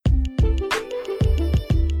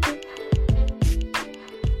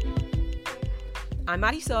I'm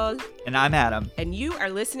Marisol. And I'm Adam. And you are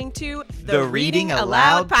listening to The Reading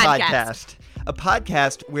Aloud Podcast. A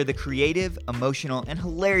podcast where the creative, emotional, and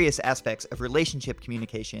hilarious aspects of relationship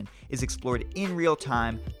communication is explored in real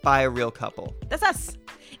time by a real couple. That's us.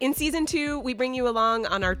 In Season 2, we bring you along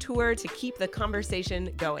on our tour to keep the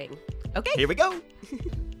conversation going. Okay. Here we go.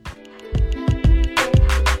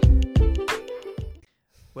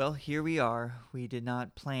 Well, here we are. We did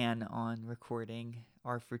not plan on recording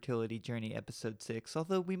our fertility journey episode 6,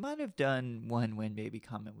 although we might have done one when baby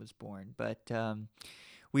Comet was born, but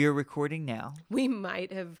we are recording now. We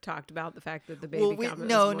might have talked about the fact that the baby Comet was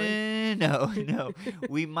no, born. No.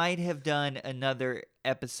 We might have done another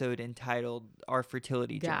episode entitled Our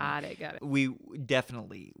Fertility Journey. Got it. We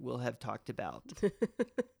definitely will have talked about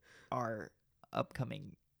our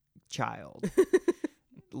upcoming child.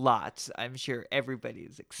 Lots. I'm sure everybody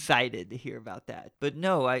is excited to hear about that. But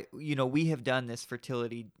no, we have done this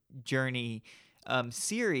fertility journey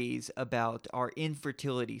series about our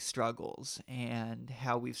infertility struggles and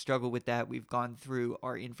how we've struggled with that. We've gone through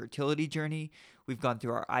our infertility journey. We've gone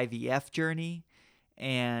through our IVF journey.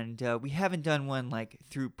 And we haven't done one like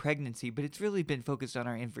through pregnancy, but it's really been focused on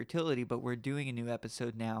our infertility. But we're doing a new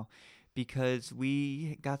episode now because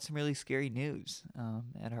we got some really scary news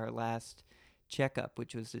at our last checkup,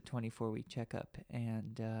 which was the 24-week checkup.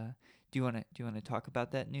 And do you want to talk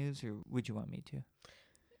about that news, or would you want me to?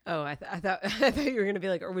 Oh, I thought you were gonna be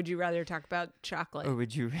like, or would you rather talk about chocolate? Or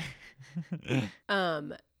would you? Yeah.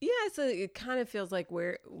 So it kind of feels like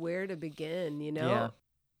where to begin, Yeah.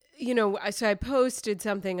 So I posted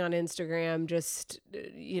something on Instagram, just,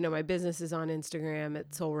 my business is on Instagram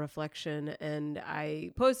at Soul Reflection. And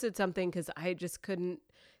I posted something because I just couldn't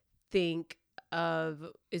think of,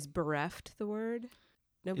 is bereft the word?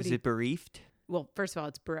 Is it bereaved? Well, first of all,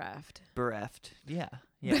 it's bereft. Bereft. Yeah.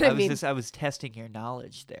 But I was testing your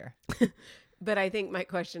knowledge there. But I think my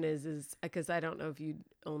question is because I don't know if you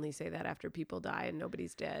only say that after people die and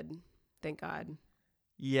nobody's dead. Thank God.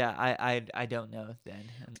 Yeah, I don't know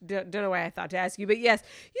then. Don't know why I thought to ask you, but yes,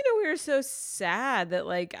 we were so sad that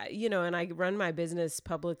and I run my business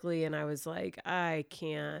publicly, and I was like, I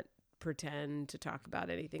can't pretend to talk about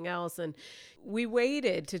anything else. And we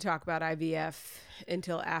waited to talk about IVF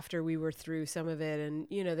until after we were through some of it. And,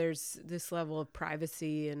 there's this level of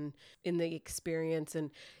privacy and in the experience. And,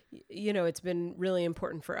 it's been really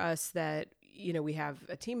important for us that, we have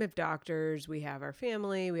a team of doctors, we have our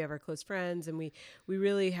family, we have our close friends, and we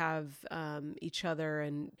really have each other,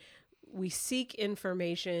 and we seek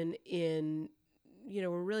information in,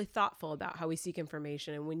 we're really thoughtful about how we seek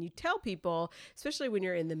information. And when you tell people, especially when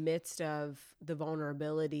you're in the midst of the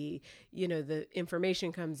vulnerability, the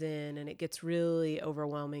information comes in and it gets really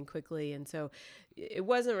overwhelming quickly. And so it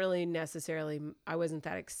wasn't really necessarily, I wasn't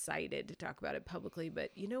that excited to talk about it publicly.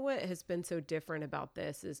 But what has been so different about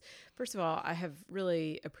this is, first of all, I have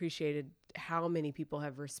really appreciated how many people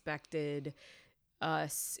have respected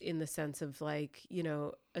us in the sense of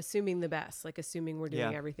assuming the best, assuming we're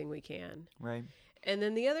doing everything we can. Right. And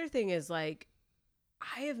then the other thing is I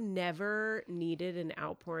have never needed an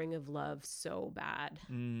outpouring of love so bad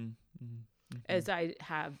as I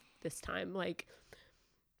have this time.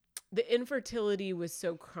 The infertility was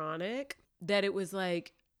so chronic that it was I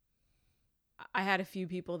had a few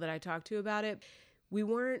people that I talked to about it.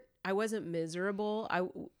 I wasn't miserable.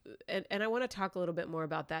 And I want to talk a little bit more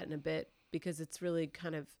about that in a bit, because it's really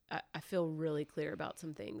kind of, I feel really clear about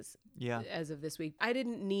some things as of this week. I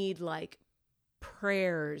didn't need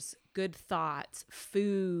prayers, good thoughts,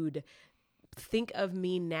 food, think of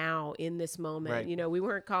me now in this moment. Right. We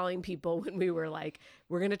weren't calling people when we were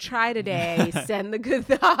we're going to try today, send the good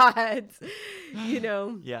thoughts,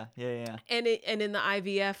 Yeah. And in the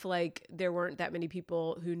IVF, there weren't that many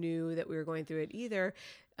people who knew that we were going through it either.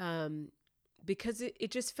 Because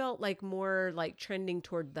it just felt more trending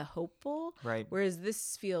toward the hopeful. Right. Whereas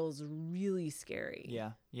this feels really scary.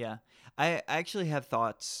 Yeah. I actually have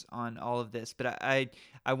thoughts on all of this, but I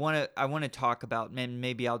want to talk about, and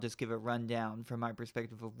maybe I'll just give a rundown from my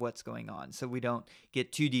perspective of what's going on, so we don't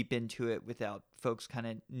get too deep into it without folks kind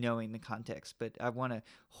of knowing the context. But I want to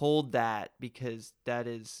hold that, because that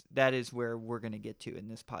is where we're going to get to in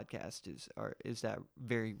this podcast is that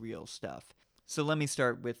very real stuff. So let me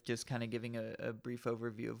start with just kind of giving a brief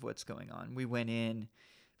overview of what's going on. We went in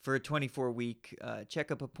for a 24-week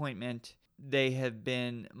checkup appointment. They have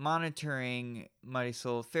been monitoring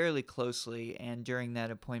Marisol fairly closely, and during that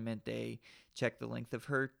appointment, they checked the length of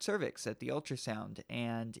her cervix at the ultrasound,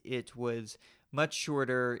 and it was much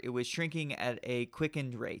shorter. It was shrinking at a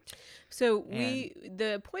quickened rate. So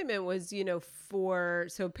the appointment was,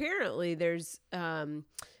 so apparently there's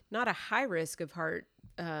not a high risk of heart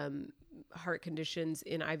heart conditions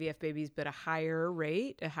in IVF babies, but a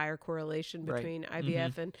higher correlation Right. between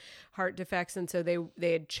IVF and heart defects. And so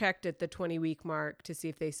they had checked at the 20-week mark to see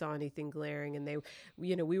if they saw anything glaring. And they,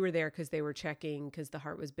 we were there because they were checking because the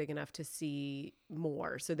heart was big enough to see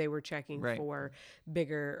more. So they were checking Right. for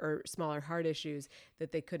bigger or smaller heart issues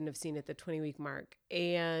that they couldn't have seen at the 20-week mark.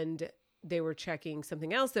 And they were checking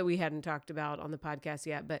something else that we hadn't talked about on the podcast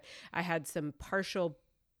yet, but I had some partial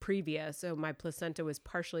previa. So my placenta was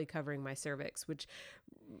partially covering my cervix, which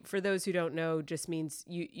for those who don't know just means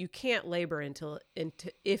you can't labor until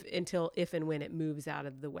if and when it moves out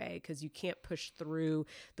of the way, because you can't push through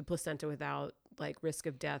the placenta without like risk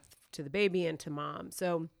of death to the baby and to mom.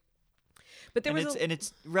 So, but there was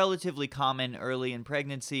it's relatively common early in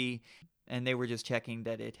pregnancy, and they were just checking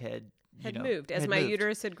that it had moved. As my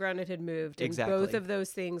uterus had grown, it had moved. And exactly. both of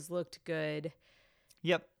those things looked good.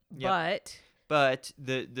 Yep. But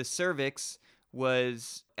the cervix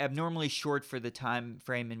was abnormally short for the time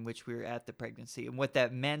frame in which we were at the pregnancy. And what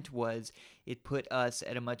that meant was it put us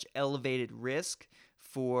at a much elevated risk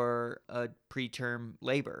for a preterm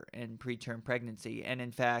labor and preterm pregnancy. And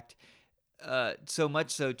in fact, so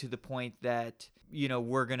much so to the point that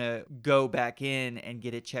we're going to go back in and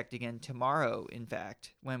get it checked again tomorrow. In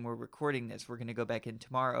fact, when we're recording this, we're going to go back in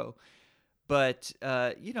tomorrow. But,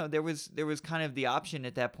 there was kind of the option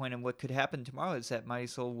at that point, and what could happen tomorrow is that Mighty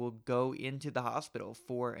Soul will go into the hospital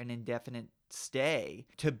for an indefinite stay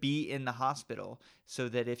to be in the hospital, so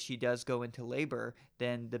that if she does go into labor,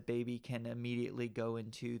 then the baby can immediately go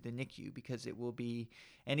into the NICU, because it will be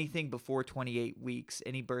anything before 28 weeks.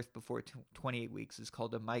 Any birth before 28 weeks is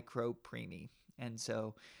called a micropreemie. And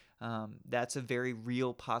so that's a very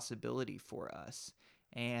real possibility for us.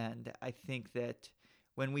 And I think that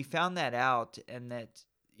when we found that out, and that,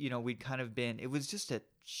 we'd kind of been, it was just a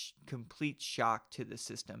complete shock to the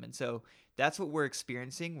system. And so that's what we're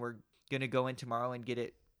experiencing. We're going to go in tomorrow and get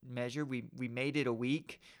it measured. We made it a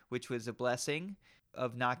week, which was a blessing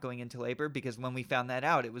of not going into labor, because when we found that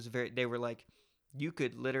out, they were like, you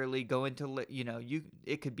could literally go into,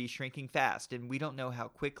 it could be shrinking fast, and we don't know how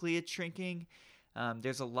quickly it's shrinking.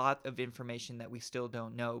 There's a lot of information that we still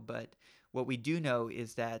don't know, but what we do know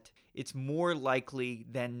is that it's more likely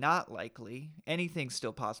than not likely. Anything's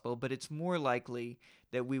still possible, but it's more likely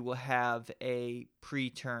that we will have a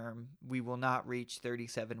preterm. We will not reach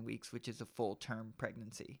 37 weeks, which is a full-term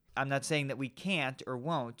pregnancy. I'm not saying that we can't or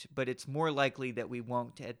won't, but it's more likely that we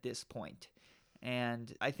won't at this point.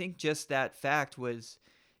 And I think just that fact was,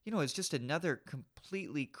 it's just another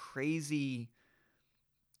completely crazy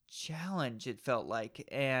challenge, it felt like.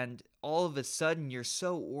 And all of a sudden you're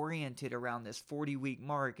so oriented around this 40-week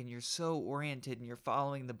mark, and you're so oriented, and you're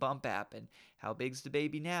following the bump app, and how big's the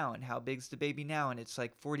baby now, and how big's the baby now, and it's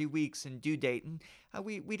like 40 weeks and due date. And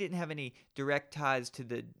we didn't have any direct ties to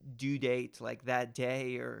the due date like that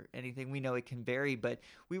day or anything. We know it can vary, but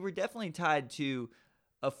we were definitely tied to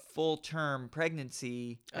a full-term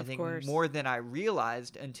pregnancy, I think, more than I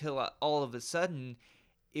realized, until all of a sudden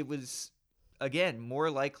it was, again,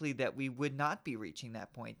 more likely that we would not be reaching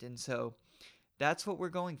that point. And so that's what we're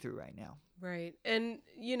going through right now. Right. And,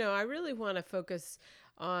 I really want to focus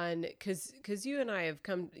on, because you and I have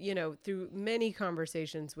come, through many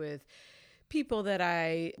conversations with people that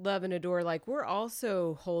I love and adore. Like, we're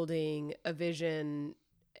also holding a vision,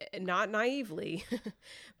 not naively,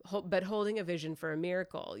 but holding a vision for a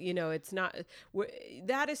miracle. It's not,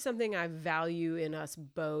 that is something I value in us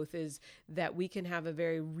both, is that we can have a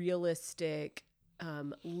very realistic,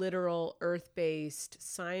 literal, earth-based,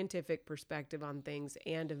 scientific perspective on things,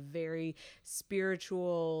 and a very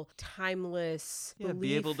spiritual, timeless belief.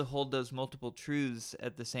 Be able to hold those multiple truths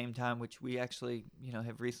at the same time, which we actually,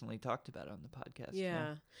 have recently talked about on the podcast.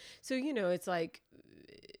 Yeah. So, it's like,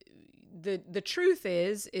 the truth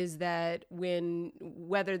is that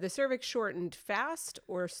whether the cervix shortened fast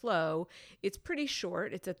or slow, it's pretty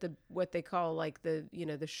short. It's at what they call like the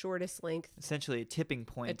shortest length. Essentially a tipping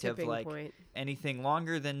point. Anything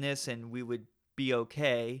longer than this and we would be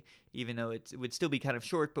okay, even though it would still be kind of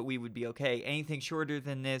short, but we would be okay. Anything shorter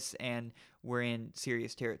than this and we're in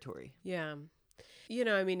serious territory. Yeah.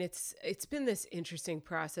 It's been this interesting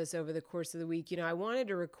process over the course of the week. I wanted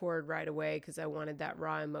to record right away because I wanted that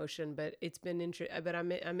raw emotion, but it's been but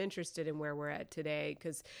I'm interested in where we're at today,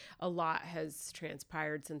 because a lot has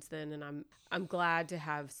transpired since then, and I'm glad to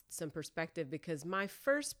have some perspective, because my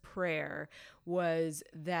first prayer was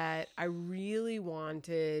that I really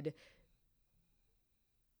wanted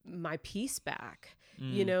my peace back.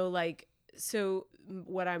 So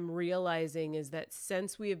what I'm realizing is that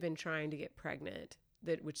since we have been trying to get pregnant,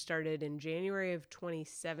 which started in January of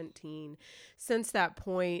 2017, since that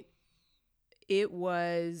point, it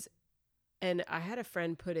was And I had a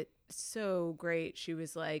friend put it so great. She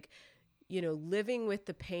was like, living with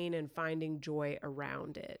the pain and finding joy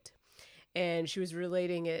around it. And she was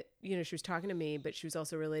relating it, she was talking to me, but she was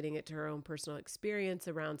also relating it to her own personal experience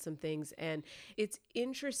around some things. And it's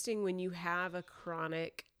interesting when you have a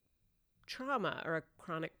chronic trauma or a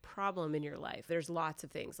chronic problem in your life. There's lots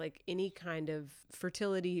of things, like any kind of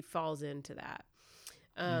fertility falls into that.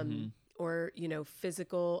 Or,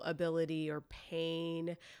 physical ability or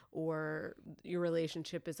pain, or your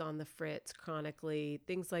relationship is on the fritz chronically,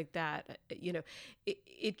 things like that.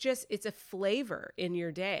 It's a flavor in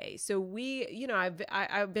your day. So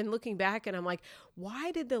I've been looking back and I'm like,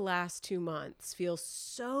 why did the last 2 months feel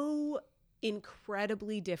so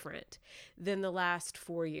incredibly different than the last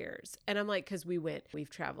 4 years? And I'm like, because we've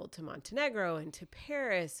traveled to Montenegro and to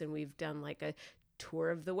Paris, and we've done like a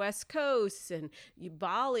tour of the West Coast and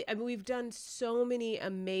Bali. I mean, we've done so many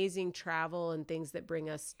amazing travel and things that bring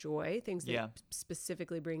us joy, things that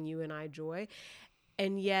specifically bring you and I joy.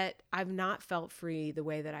 And yet I've not felt free the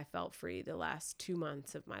way that I felt free the last 2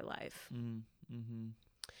 months of my life. Mm-hmm.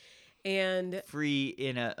 And free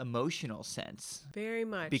in an emotional sense, very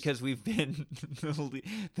much, because we've been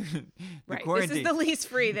the right. Quarantine. This is the least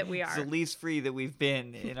free that we are. It's the least free that we've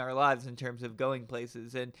been in our lives in terms of going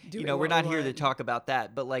places, and Doing we're not here to talk about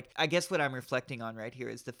that. But like, I guess what I'm reflecting on right here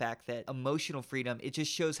is the fact that emotional freedom. It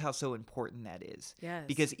just shows how so important that is. Yes.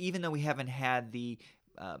 Because even though we haven't had the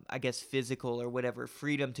I guess physical or whatever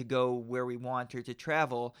freedom to go where we want or to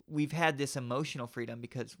travel, we've had this emotional freedom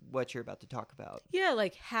because what you're about to talk about. Yeah,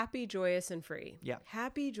 like happy, joyous, and free. Yeah.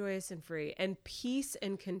 Happy, joyous, and free. And peace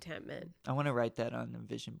and contentment. I want to write that on a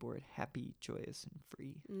vision board. Happy, joyous, and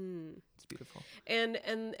free. It's beautiful.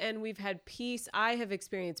 And we've had peace. I have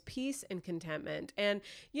experienced peace and contentment. And,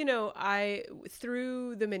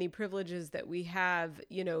 through the many privileges that we have,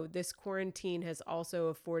 this quarantine has also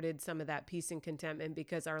afforded some of that peace and contentment,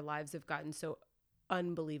 because our lives have gotten so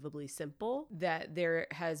unbelievably simple that there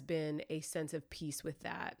has been a sense of peace with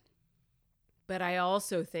that. But I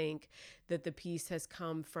also think that the peace has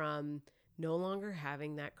come from no longer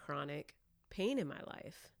having that chronic pain in my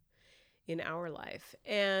life, in our life.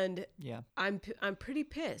 And I'm pretty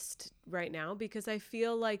pissed right now, because I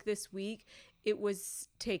feel like this week it was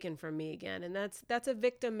taken from me again. And that's a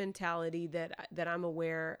victim mentality that I'm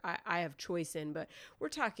aware I have choice in, but we're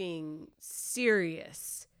talking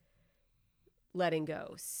serious letting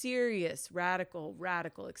go, serious, radical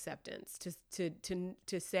acceptance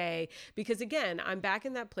to say, because again, I'm back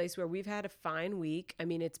in that place where we've had a fine week. I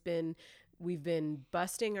mean, we've been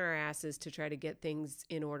busting our asses to try to get things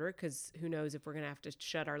in order, because who knows if we're going to have to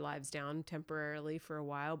shut our lives down temporarily for a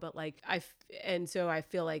while. But so I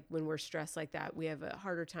feel like when we're stressed like that, we have a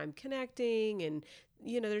harder time connecting, and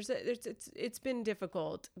it's been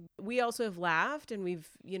difficult. We also have laughed, and we've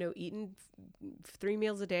eaten 3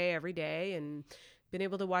 meals a day every day, and been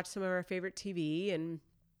able to watch some of our favorite TV, and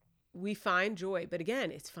we find joy. But again,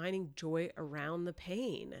 it's finding joy around the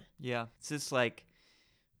pain. Yeah, it's just like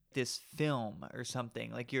this film or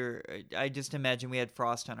something. Like I just imagine we had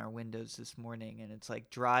frost on our windows this morning, and it's like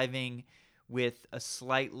driving with a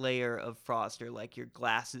slight layer of frost, or like your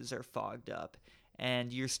glasses are fogged up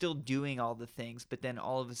and you're still doing all the things, but then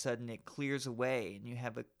all of a sudden it clears away and you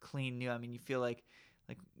have a clean new, you feel like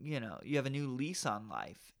you have a new lease on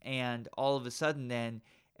life, and all of a sudden then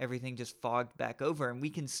everything just fogged back over, and we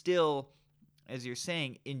can still, as you're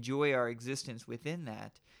saying, enjoy our existence within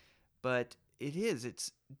that. But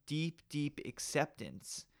it's deep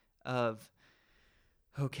acceptance of,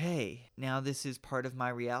 okay, now this is part of my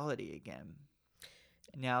reality again.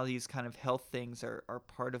 Now these kind of health things are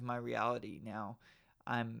part of my reality. Now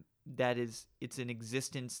it's an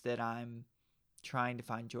existence that I'm trying to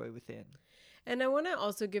find joy within. And I want to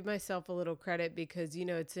also give myself a little credit, because,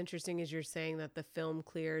 it's interesting as you're saying that the film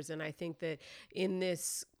clears. And I think that in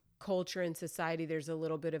this culture and society, there's a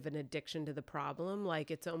little bit of an addiction to the problem.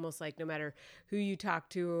 Like, it's almost like no matter who you talk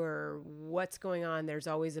to or what's going on, there's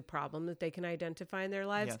always a problem that they can identify in their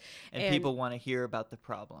lives. Yeah. And people want to hear about the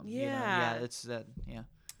problem. Yeah. It's that. Yeah.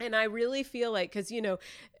 And I really feel like, because,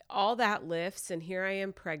 all that lifts, and here I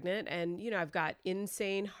am pregnant, and, I've got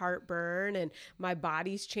insane heartburn, and my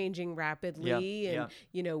body's changing rapidly, and,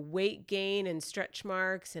 weight gain and stretch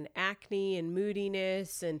marks and acne and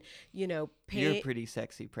moodiness and, pain. You're a pretty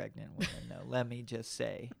sexy pregnant woman, though, let me just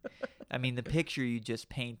say. The picture you just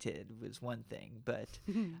painted was one thing, but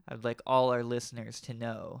I'd like all our listeners to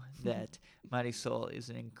know that Marisol is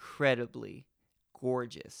an incredibly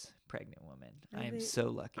gorgeous pregnant woman. I am so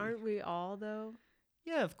lucky. Aren't we all, though?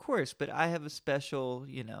 Yeah, of course, but I have a special,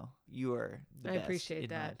 you are the best, I appreciate in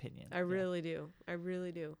that. my opinion. I really do. I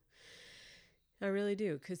really do. I really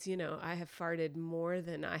do, because I have farted more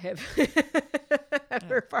than I have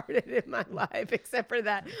ever farted in my life, except for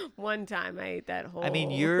that one time I ate that whole. I mean,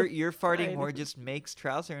 your farting pint. more just makes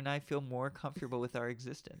Trouser and I feel more comfortable with our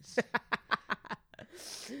existence.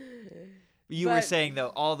 You were But- saying though,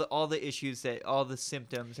 all the issues all the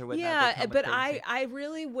symptoms or whatnot. Yeah, that come with but pregnancy. I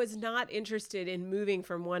really was not interested in moving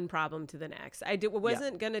from one problem to the next.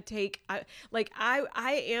 Wasn't gonna take. I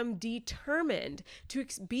am determined to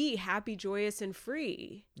be happy, joyous, and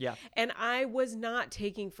free. Yeah. And I was not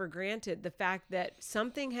taking for granted the fact that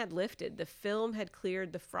something had lifted, the film had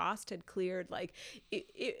cleared, the frost had cleared. Like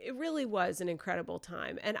it really was an incredible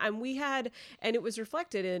time, and it was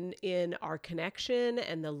reflected in our connection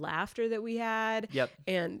and the laughter that we had. Yep.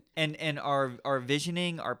 And our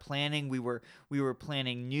visioning, our planning, we were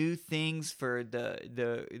planning new things for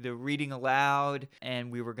the reading aloud,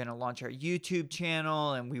 and we were going to launch our YouTube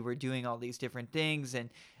channel, and we were doing all these different things. And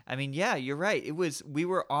I mean, yeah, you're right. We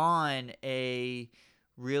were on a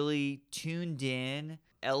really tuned in,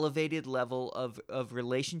 elevated level of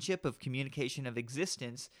relationship, of communication, of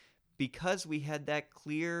existence, because we had that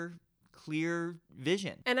clear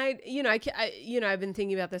vision. And I've been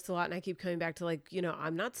thinking about this a lot, and I keep coming back to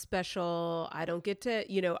I'm not special. I don't get to,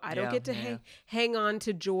 I don't get to hang on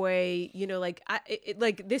to joy. Like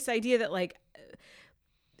this idea that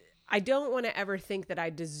I don't want to ever think that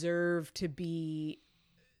I deserve to be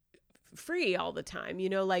free all the time,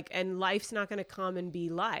 and life's not going to come and be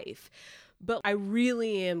life. But I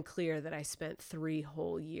really am clear that I spent 3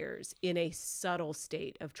 whole years in a subtle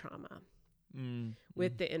state of trauma.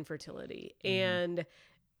 With the infertility, and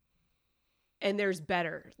there's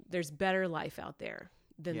better life out there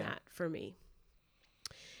than that for me,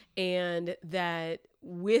 and that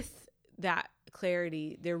with that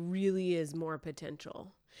clarity there really is more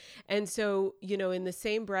potential. And so, in the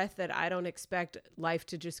same breath that I don't expect life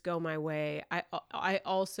to just go my way, I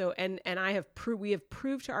also, and we have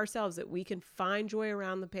proved to ourselves that we can find joy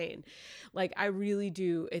around the pain. Like, I really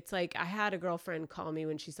do. It's like, I had a girlfriend call me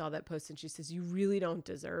when she saw that post, and she says, "You really don't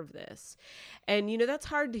deserve this." And, that's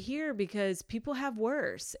hard to hear because people have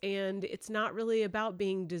worse, and it's not really about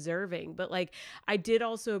being deserving. But I did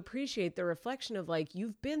also appreciate the reflection of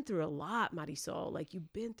you've been through a lot, Marisol.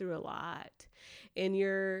 You've been through a lot. And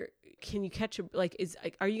can you catch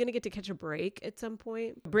are you going to get to catch a break at some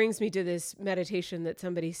point? Brings me to this meditation that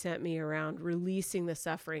somebody sent me around releasing the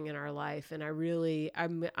suffering in our life. And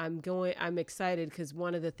I'm excited because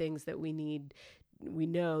one of the things that we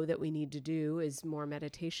know that we need to do is more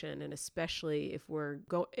meditation. And especially if we're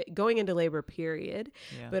going into labor, period,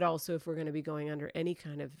 but also if we're going to be going under any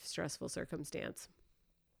kind of stressful circumstance.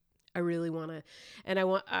 I really want to, and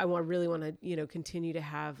I really want to, continue to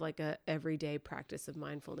have a everyday practice of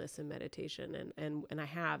mindfulness and meditation, and I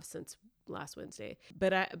have since last Wednesday.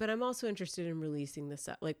 But I'm also interested in releasing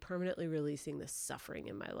permanently releasing the suffering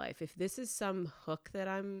in my life. If this is some hook that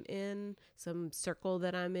I'm in, some circle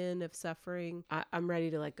that I'm in of suffering, I'm ready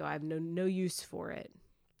to let go. I have no use for it.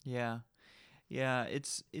 Yeah.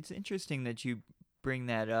 It's interesting that you bring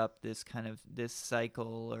that up. This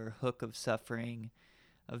cycle or hook of suffering,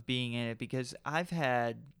 of being in it, because I've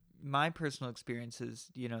had my personal experiences,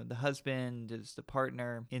 the husband is the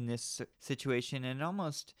partner in this situation, and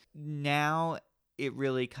almost now it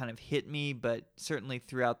really kind of hit me, but certainly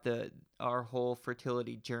throughout our whole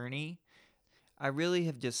fertility journey, I really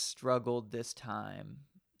have just struggled this time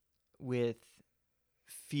with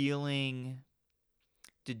feeling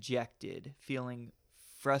dejected, feeling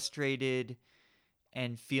frustrated,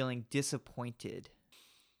 and feeling disappointed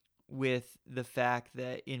with the fact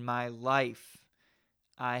that in my life,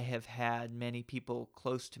 I have had many people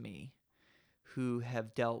close to me who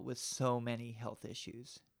have dealt with so many health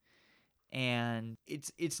issues. And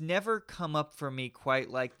it's never come up for me quite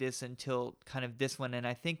like this until kind of this one. And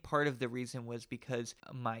I think part of the reason was because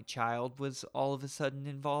my child was all of a sudden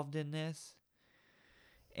involved in this.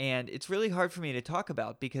 And it's really hard for me to talk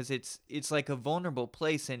about because it's like a vulnerable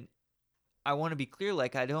place. And I want to be clear,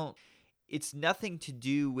 it's nothing to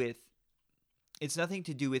do with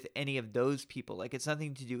any of those people. It's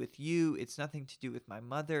nothing to do with you. It's nothing to do with my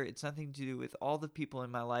mother. It's nothing to do with all the people in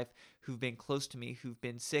my life who've been close to me, who've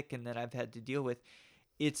been sick and that I've had to deal with.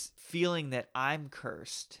 It's feeling that I'm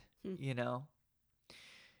cursed,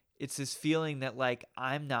 It's this feeling that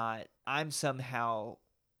I'm somehow,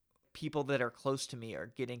 people that are close to me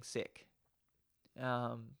are getting sick.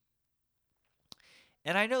 And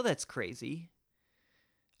I know that's crazy.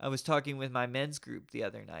 I was talking with my men's group the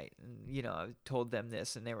other night, and, I told them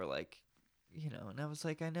this, and they were like, and I was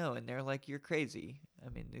like, I know. And they're like, you're crazy. I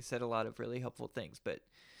mean, they said a lot of really helpful things, but,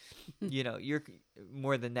 you're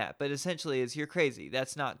more than that. But essentially, you're crazy.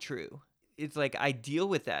 That's not true. it's like I deal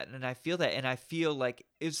with that and I feel that, and I feel like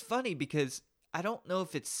it's funny because I don't know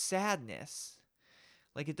if it's sadness.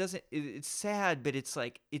 Like it's sad, but it's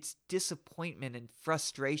like it's disappointment and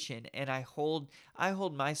frustration, and I hold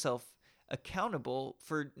myself accountable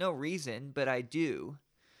for no reason, but I do.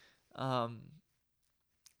 Um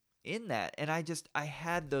in that, and I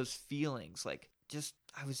had those feelings, like just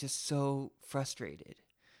I was just so frustrated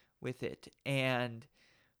with it. And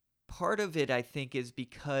part of it, I think, is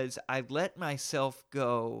because I let myself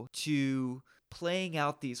go to playing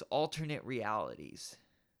out these alternate realities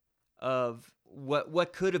of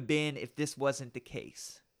what could have been if this wasn't the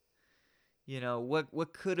case.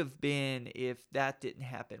 What could have been if that didn't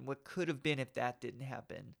happen? What could have been if that didn't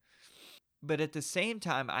happen? But at the same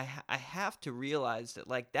time, I have to realize that,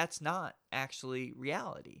 like, that's not actually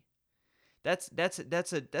reality. That's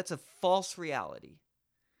a false reality.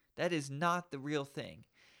 That is not the real thing.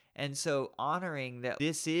 And so honoring that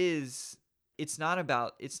it's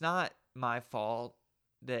not my fault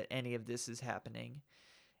that any of this is happening,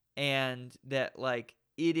 and that, like,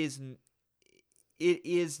 it is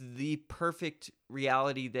the perfect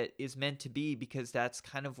reality that is meant to be, because that's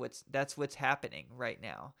kind of what's happening right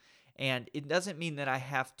now. And it doesn't mean that I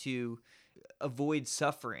have to avoid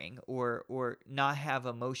suffering or not have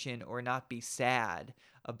emotion or not be sad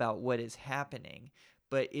about what is happening,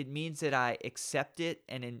 but it means that I accept it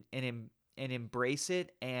and embrace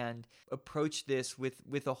it and approach this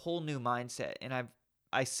with a whole new mindset. And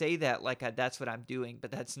I say that like that's what I'm doing, but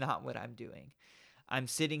that's not what I'm doing. I'm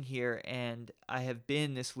sitting here, and I have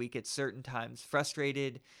been this week at certain times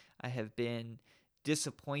frustrated. I have been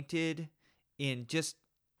disappointed in just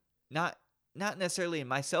not necessarily in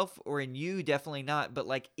myself or in you, definitely not, but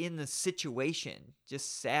like in the situation,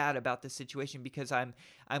 just sad about the situation, because I'm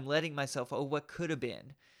letting myself, oh, what could have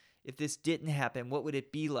been if this didn't happen? What would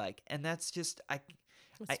it be like? And that's just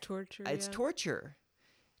It's torture. It's torture.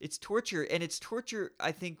 It's torture, and it's torture,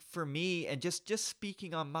 I think, for me, and just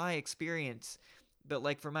speaking on my experience, but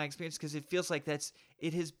like for my experience, because it feels like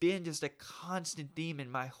it has been just a constant theme in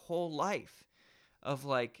my whole life of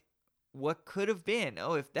like, what could have been?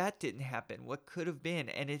 Oh, if that didn't happen, what could have been?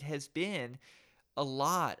 And it has been a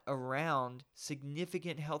lot around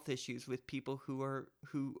significant health issues with people who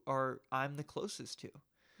are I'm the closest to.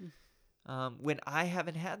 When I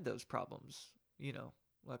haven't had those problems,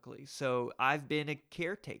 luckily. So I've been a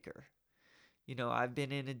caretaker. I've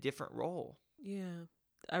been in a different role. Yeah.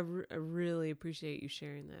 I really appreciate you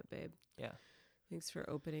sharing that, babe. Yeah. Thanks for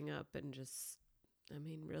opening up and just,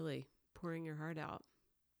 really pouring your heart out.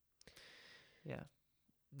 Yeah.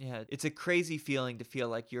 Yeah. It's a crazy feeling to feel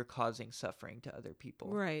like you're causing suffering to other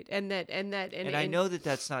people. Right. And I know that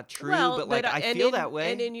that's not true, well, but like I feel that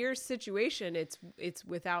way. And in your situation, it's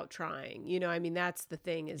without trying. That's the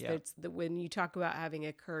thing is that when you talk about having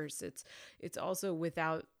a curse, it's also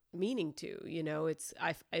without meaning to. It's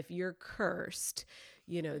if you're cursed,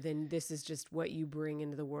 then this is just what you bring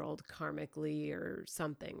into the world karmically or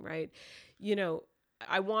something, right?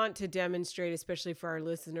 I want to demonstrate, especially for our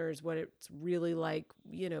listeners, what it's really like,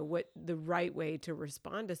 what the right way to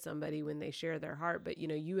respond to somebody when they share their heart. But,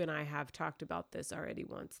 you and I have talked about this already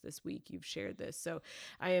once this week. You've shared this. So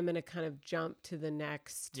I am going to kind of jump to the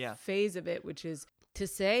next phase of it, which is to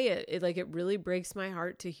say it really breaks my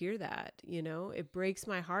heart to hear that. It breaks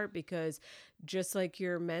my heart because just like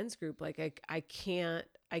your men's group, like I can't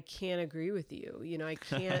agree with you.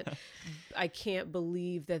 I can't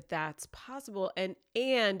believe that that's possible. And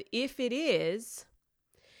if it is,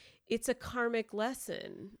 it's a karmic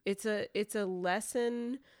lesson. It's a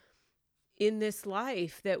lesson in this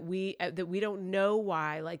life that we don't know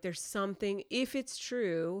why. Like there's something, if it's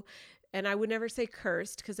true, and I would never say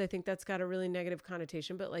cursed because I think that's got a really negative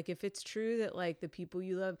connotation, but like if it's true that like the people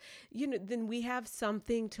you love, then we have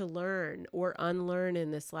something to learn or unlearn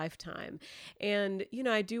in this lifetime. And,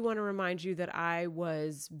 I do want to remind you that I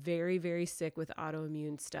was very, very sick with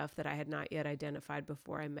autoimmune stuff that I had not yet identified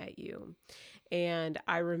before I met you. And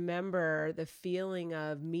I remember the feeling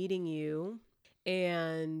of meeting you,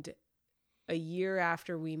 and a year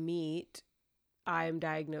after we meet, I am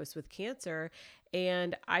diagnosed with cancer.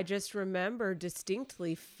 And I just remember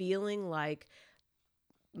distinctly feeling like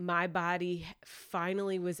my body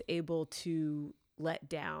finally was able to let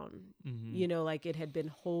down, like it had been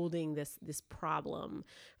holding this problem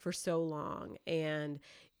for so long. And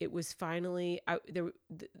it was finally,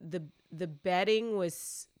 the bedding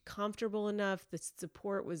was comfortable enough. The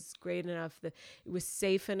support was great enough. It was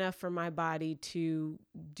safe enough for my body to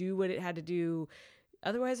do what it had to do.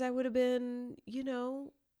 Otherwise I would have been,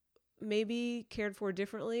 maybe cared for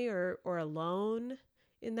differently or alone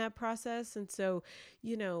in that process. And so,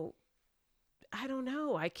 I don't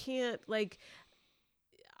know. I can't, like,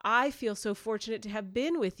 I feel so fortunate to have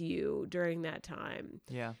been with you during that time.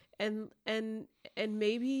 Yeah. And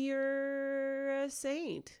maybe you're a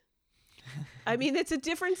saint. I mean, it's a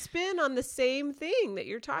different spin on the same thing that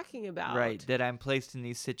you're talking about. Right. That I'm placed in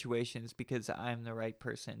these situations because I'm the right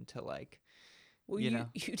person to, like, Well, you know.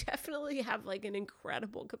 you definitely have, like, an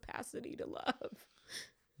incredible capacity to love.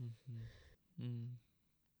 Mm-hmm. Mm.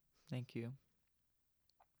 Thank you.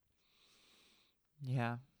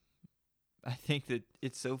 Yeah. I think that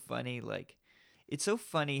it's so funny, like, it's so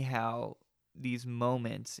funny how these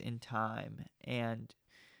moments in time and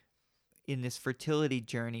in this fertility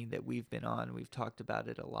journey that we've been on, we've talked about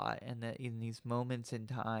it a lot, and that in these moments in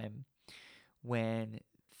time when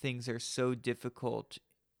things are so difficult,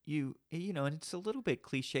 you know, and it's a little bit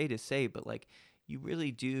cliche to say, but like, you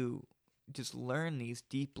really do just learn these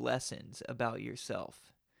deep lessons about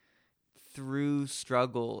yourself through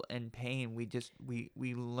struggle and pain.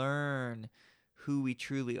 We learn who we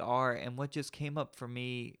truly are. And what just came up for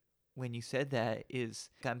me when you said that is,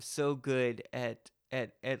 I'm so good at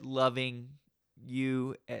loving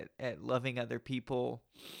you, at loving other people.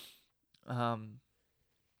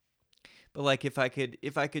 But like, if I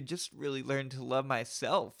could just really learn to love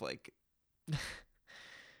myself, like,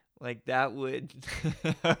 like that would,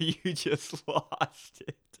 you just lost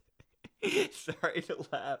it. Sorry to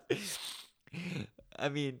laugh. I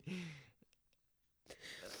mean,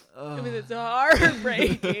 it's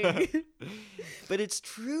heartbreaking. But it's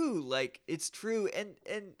true. Like, it's true. And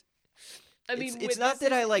I mean, it's not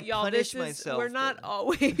that I, like, punish myself. We're not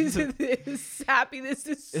always this happy. This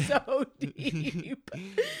is so deep.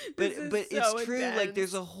 But it's true. Intense. Like,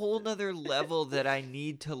 there's a whole nother level that I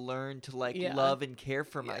need to learn to, like, love and care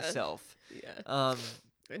for myself. Yeah.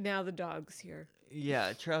 Now the dog's here.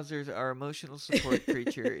 Yeah, Trousers, our emotional support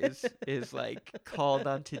creature, is like called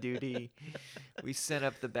onto duty. We sent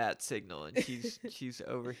up the bat signal, and she's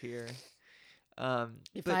over here. I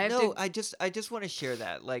just want to share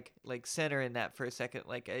that, like center in that for a second.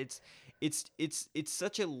 Like, it's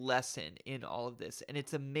such a lesson in all of this, and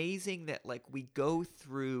it's amazing that, like, we go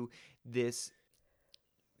through this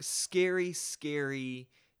scary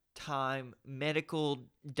time, medical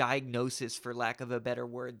diagnosis, for lack of a better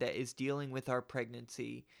word, that is dealing with our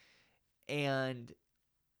pregnancy, and,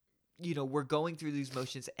 you know, we're going through these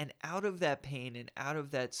motions, and out of that pain and out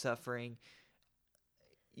of that suffering,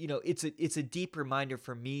 you know, it's a deep reminder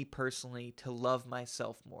for me personally to love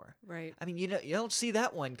myself more. Right. I mean, you don't see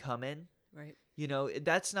that one coming. Right. You know,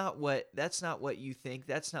 that's not what you think.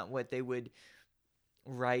 That's not what they would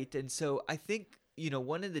write. And so I think, you know,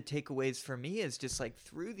 one of the takeaways for me is just, like,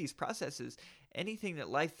 through these processes, anything that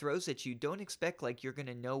life throws at you, don't expect, like, you're going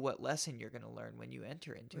to know what lesson you're going to learn when you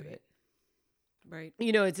enter into it. Right.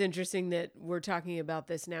 You know, it's interesting that we're talking about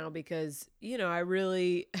this now because, you know, I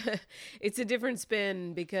really, it's a different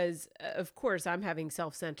spin because, of course, I'm having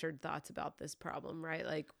self-centered thoughts about this problem, right?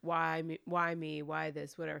 Like, why me, why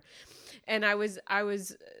this, whatever. And I was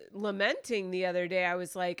lamenting the other day. I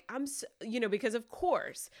was like, you know, because of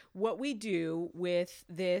course, what we do with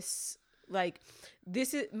this, like,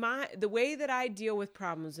 this is the way that I deal with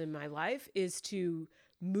problems in my life is to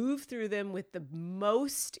move through them with the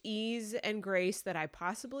most ease and grace that I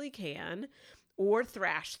possibly can, or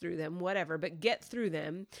thrash through them, whatever, but get through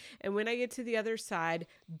them. And when I get to the other side,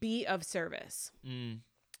 be of service.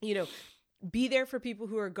 You know, be there for people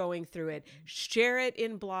who are going through it, share it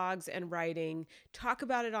in blogs and writing, talk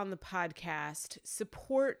about it on the podcast,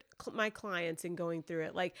 support my clients in going through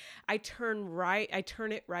it. Like, I turn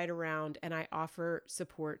it right around and I offer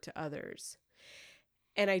support to others.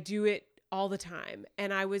 And I do it all the time.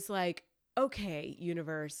 And I was like, okay,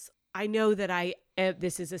 universe, I know that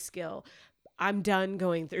this is a skill. I'm done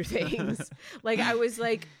going through things. Like, I was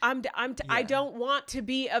like, I don't want to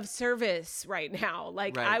be of service right now.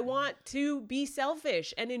 Like, right. I want to be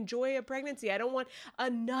selfish and enjoy a pregnancy. I don't want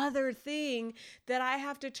another thing that I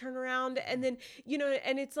have to turn around and then, you know,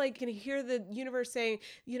 and it's like, can hear the universe saying,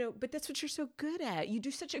 you know, but that's what you're so good at. You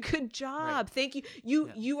do such a good job. Right. Thank you.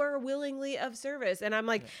 You are willingly of service. And I'm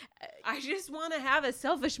like, I just want to have a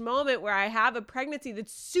selfish moment where I have a pregnancy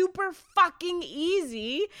that's super fucking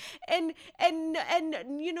easy and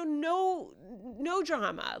you know, no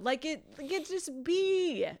drama. Like, it just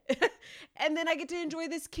be. And then I get to enjoy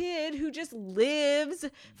this kid who just lives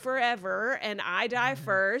forever, and I die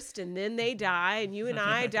first, and then they die, and you and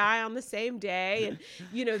I die on the same day. And,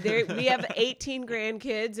 you know, we have 18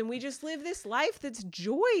 grandkids, and we just live this life that's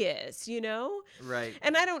joyous, you know? Right.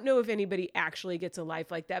 And I don't know if anybody actually gets a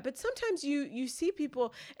life like that, but sometimes you see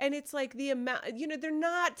people, and it's like the amount, you know, they're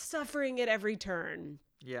not suffering at every turn.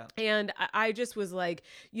 Yeah. And I just was like,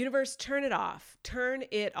 universe, turn it off. Turn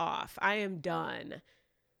it off. I am done.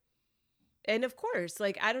 And of course,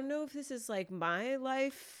 like, I don't know if this is like my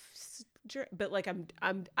life, but like,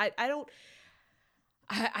 I don't,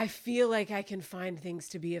 I feel like I can find things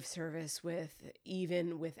to be of service with,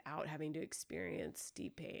 even without having to experience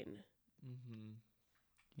deep pain.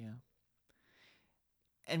 Mm-hmm. Yeah.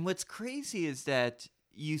 And what's crazy is that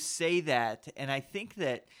you say that, and I think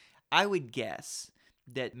that I would guess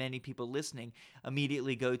that many people listening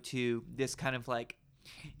immediately go to this kind of like,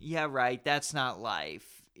 yeah, right, that's not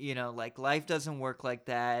life. You know, like life doesn't work like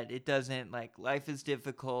that. It doesn't, like, life is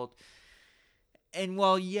difficult. And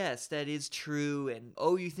while, yes, that is true, and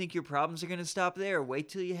oh, you think your problems are going to stop there, wait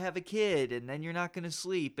till you have a kid, and then you're not going to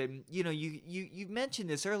sleep. And, you know, you mentioned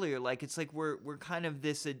this earlier, like, it's like we're kind of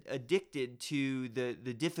this addicted to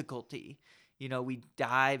the difficulty. You know, we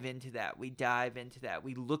dive into that. We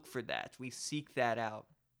look for that. We seek that out.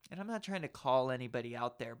 And I'm not trying to call anybody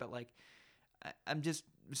out there, but, like, I'm just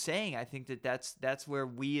saying, I think that's where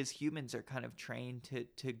we as humans are kind of trained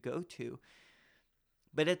to go to.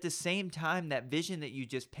 But at the same time, that vision that you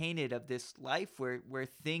just painted of this life where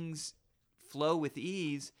things flow with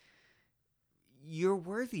ease, you're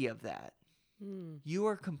worthy of that. Mm. You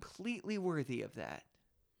are completely worthy of that.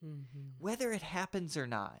 Mm-hmm. Whether it happens or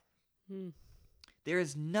not. Mm. There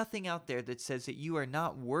is nothing out there that says that you are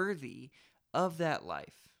not worthy of that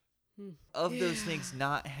life, of those things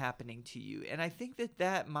not happening to you. And I think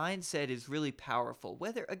that mindset is really powerful.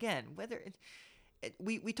 Whether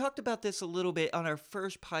we talked about this a little bit on our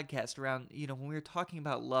first podcast around, you know, when we were talking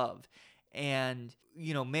about love and,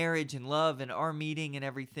 you know, marriage and love and our meeting and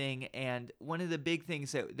everything. And one of the big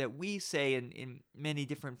things that we say in many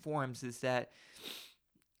different forums is that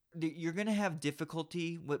you're going to have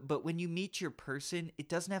difficulty, but when you meet your person, it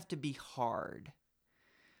doesn't have to be hard.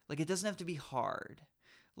 Like, it doesn't have to be hard.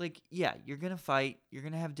 Like, yeah, you're going to fight, you're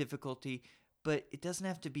going to have difficulty, but it doesn't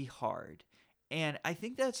have to be hard. And I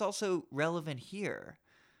think that's also relevant here.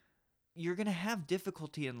 You're going to have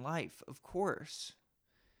difficulty in life, of course.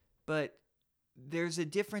 But there's a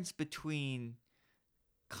difference between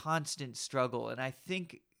constant struggle. And I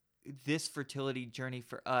think this fertility journey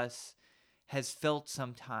for us has felt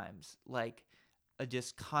sometimes like a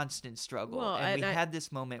just constant struggle. Well, and we had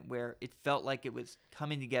this moment where it felt like it was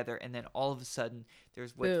coming together. And then all of a sudden,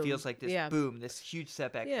 there's what boom. feels like this boom, this huge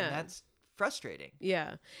setback. Yeah. And that's frustrating.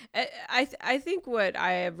 Yeah. I think what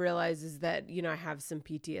I have realized is that, you know, I have some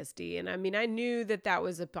PTSD, and I mean, I knew that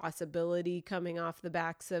was a possibility coming off the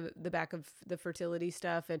back of the fertility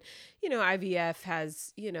stuff. And, you know, IVF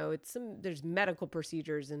has, you know, there's medical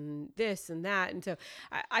procedures and this and that. And so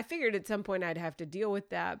I figured at some point I'd have to deal with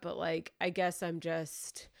that. But like, I guess I'm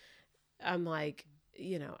like,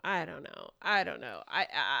 you know, I don't know.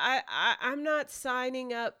 I'm not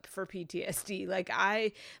signing up for PTSD.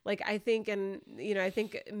 I think, and, you know, I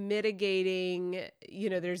think mitigating, you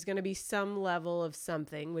know, there's going to be some level of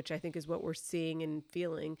something, which I think is what we're seeing and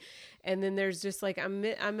feeling. And then there's just like, I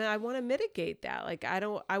want to mitigate that. Like,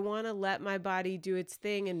 I want to let my body do its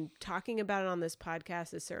thing, and talking about it on this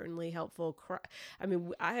podcast is certainly helpful. I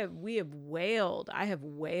mean, I have wailed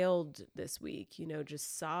this week, you know,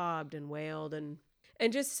 just sobbed and wailed and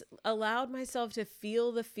just allowed myself to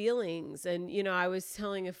feel the feelings. And, you know, I was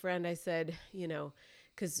telling a friend, I said, you know,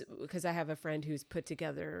 because I have a friend who's put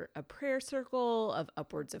together a prayer circle of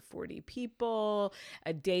upwards of 40 people,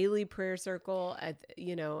 a daily prayer circle,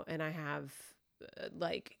 you know, and I have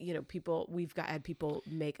like, you know, we've had people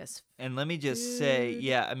make us. And let me just say,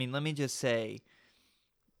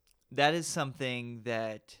 that is something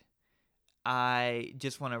that I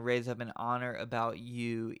just want to raise up an honor about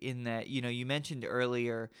you, in that, you know, you mentioned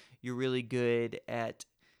earlier, you're really good at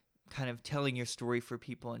kind of telling your story for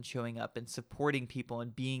people and showing up and supporting people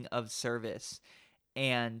and being of service.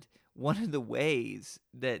 And one of the ways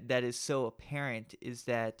that is so apparent is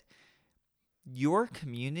that your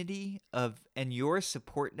community and your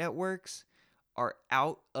support networks are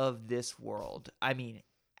out of this world. I mean,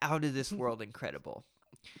 out of this world incredible.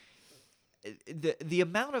 The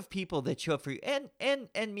amount of people that show up for you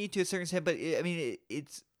and me to a certain extent, but I mean,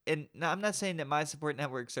 it's, and I'm not saying that my support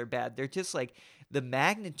networks are bad. They're just like the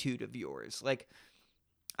magnitude of yours. Like,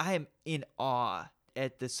 I am in awe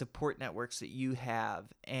at the support networks that you have.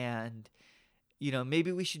 And, you know,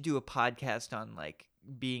 maybe we should do a podcast on like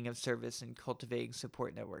being of service and cultivating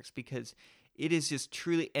support networks, because it is just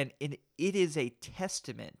truly, and it is a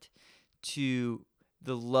testament to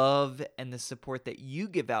the love and the support that you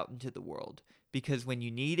give out into the world, because when you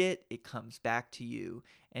need it, it comes back to you,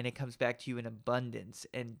 and it comes back to you in abundance.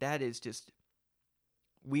 And that is just,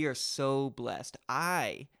 we are so blessed.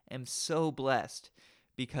 I am so blessed,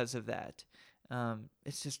 because of that.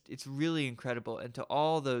 It's really incredible. And to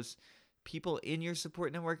all those people in your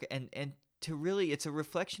support network, and to really, it's a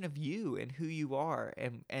reflection of you and who you are,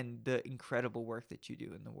 and the incredible work that you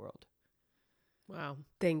do in the world. Wow.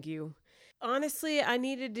 Thank you. Honestly, I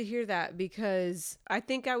needed to hear that because I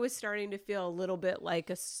think I was starting to feel a little bit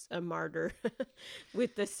like a martyr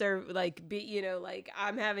with the like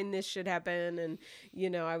I'm having this shit happen. And,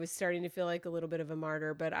 I was starting to feel like a little bit of a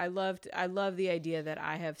martyr, but I love the idea that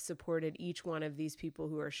I have supported each one of these people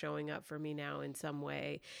who are showing up for me now in some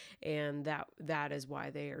way. And that is why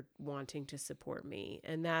they are wanting to support me.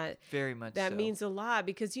 And that very much that so. means a lot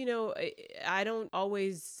because, I'm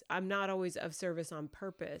not always of service on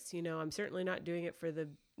purpose. I'm certainly not doing it for the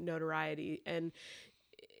notoriety, and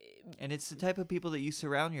it's the type of people that you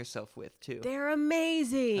surround yourself with too. They're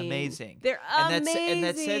amazing. They're amazing. And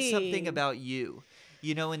that says something about you.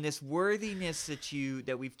 In this worthiness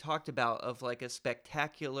that we've talked about of like a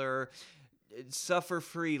spectacular,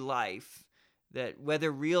 suffer-free life, that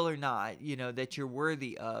whether real or not, that you're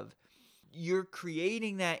worthy of. You're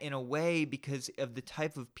creating that in a way because of the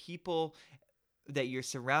type of people that you're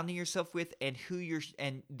surrounding yourself with, and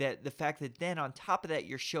that the fact that then on top of that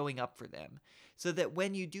you're showing up for them, so that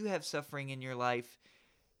when you do have suffering in your life,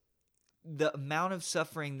 the amount of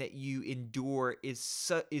suffering that you endure is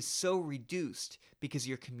so reduced because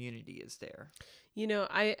your community is there.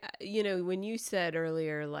 When you said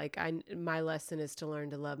earlier, like my lesson is to learn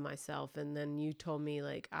to love myself, and then you told me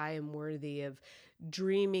like I am worthy of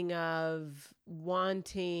dreaming of,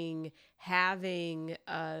 wanting, having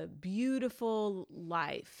a beautiful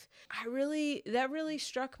life. That really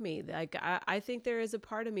struck me. Like, I think there is a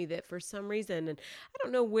part of me that for some reason, and I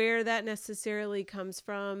don't know where that necessarily comes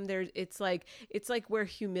from. It's like where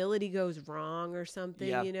humility goes wrong or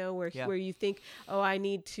something, where you think, oh, I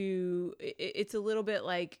need to, it's a little bit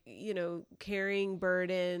like, carrying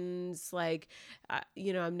burdens, like,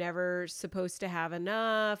 I'm never supposed to have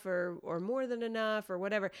enough or more than enough or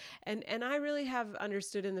whatever. And I really have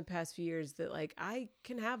understood in the past few years that like I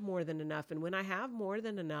can have more than enough. And when I have more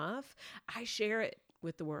than enough, I share it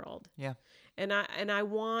with the world. Yeah. And I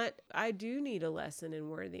do need a lesson in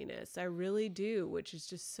worthiness. I really do, which is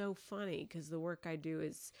just so funny because the work I do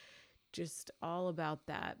is just all about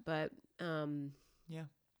that. But, yeah.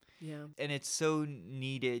 Yeah. And it's so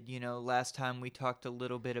needed. Last time we talked a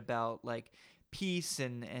little bit about like peace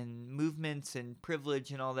and movements and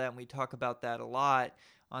privilege and all that. And we talk about that a lot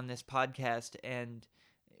on this podcast. And,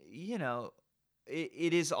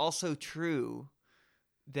 it is also true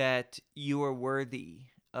that you are worthy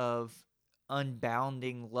of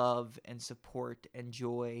unbounding love and support and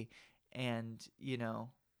joy and,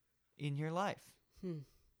 in your life.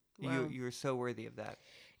 Wow. You're so worthy of that.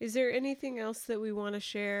 Is there anything else that we want to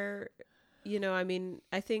share? I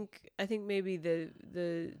think maybe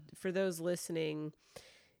the for those listening,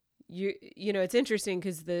 it's interesting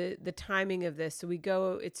because the timing of this. So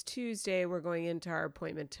it's Tuesday. We're going into our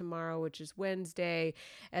appointment tomorrow, which is Wednesday.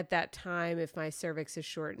 At that time, if my cervix is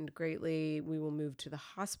shortened greatly, we will move to the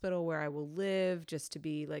hospital where I will live, just to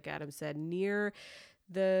be, like Adam said, near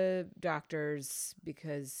the doctors,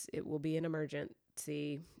 because it will be an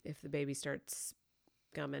emergency if the baby starts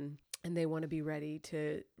gumming and they want to be ready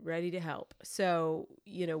to help. So,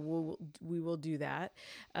 we will do that.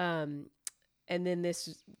 And then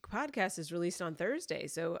this podcast is released on Thursday.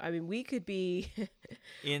 So, we could be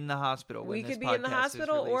in the hospital. We could be in the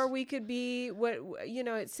hospital, or we could be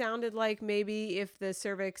it sounded like maybe if the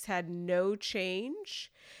cervix had no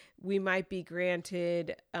change, we might be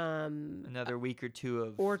granted another week or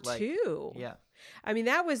two two. Yeah.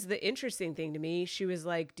 That was the interesting thing to me. She was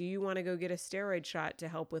like, do you want to go get a steroid shot to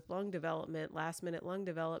help with last minute lung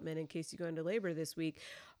development in case you go into labor this week?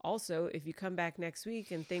 Also, if you come back next week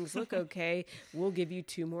and things look okay, we'll give you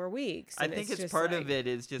 2 more weeks. And I think it's part of it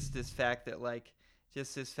is just this fact that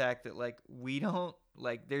we don't,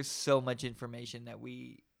 there's so much information that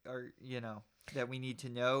we are, that we need to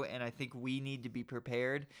know. And I think we need to be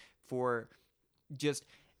prepared for just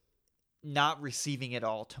not receiving it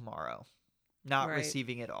all tomorrow.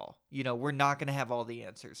 Receiving it all. We're not going to have all the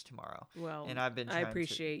answers tomorrow. Well, and I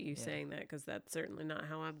appreciate you saying that, because that's certainly not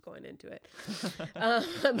how I'm going into it.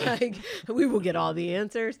 We will get all the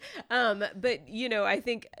answers. But, I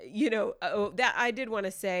think, that I did want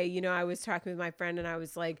to say, I was talking with my friend and I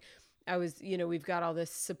was like, we've got all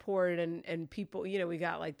this support and people, we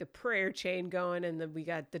got like the prayer chain going, and then we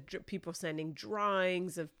got the people sending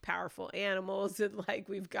drawings of powerful animals, and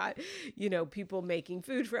we've got, people making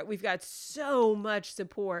food for it. We've got so much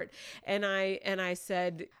support. And I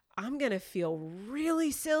said, I'm going to feel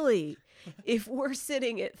really silly if we're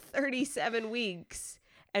sitting at 37 weeks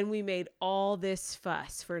And we made all this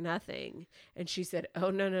fuss for nothing. And she said, oh,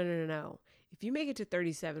 no. If you make it to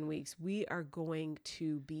 37 weeks, we are going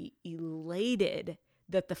to be elated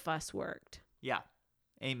that the fuss worked. Yeah.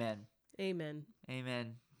 Amen. Amen.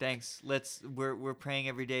 Amen. Thanks. We're praying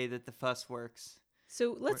every day that the fuss works.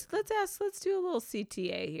 So let's do a little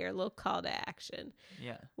CTA here, a little call to action.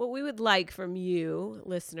 Yeah. What we would like from you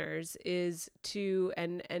listeners is to,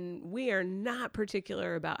 and we are not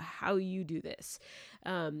particular about how you do this,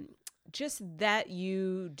 just that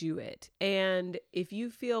you do it. And if you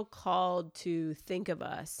feel called to think of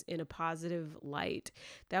us in a positive light,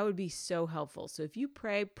 that would be so helpful. So if you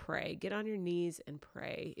pray, get on your knees and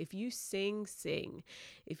pray. If you sing.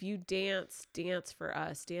 If you dance for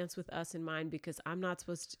us, dance with us in mind, because I'm not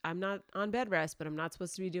on bed rest, but I'm not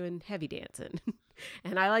supposed to be doing heavy dancing.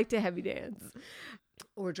 And I like to heavy dance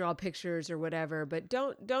or draw pictures or whatever, but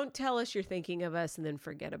don't tell us you're thinking of us and then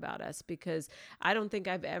forget about us, because I don't think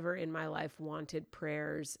I've ever in my life wanted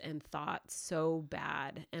prayers and thoughts so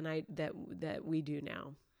bad, and that we do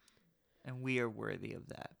now. And we are worthy of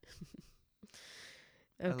that.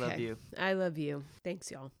 Okay. I love you. I love you.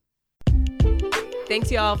 Thanks, y'all. Thanks,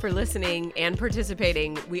 y'all, for listening and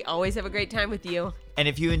participating. We always have a great time with you. And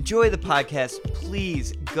if you enjoy the podcast,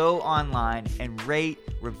 please go online and rate,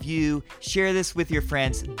 review, share this with your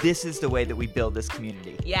friends. This is the way that we build this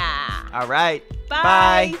community. Yeah. All right.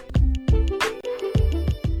 Bye. Bye.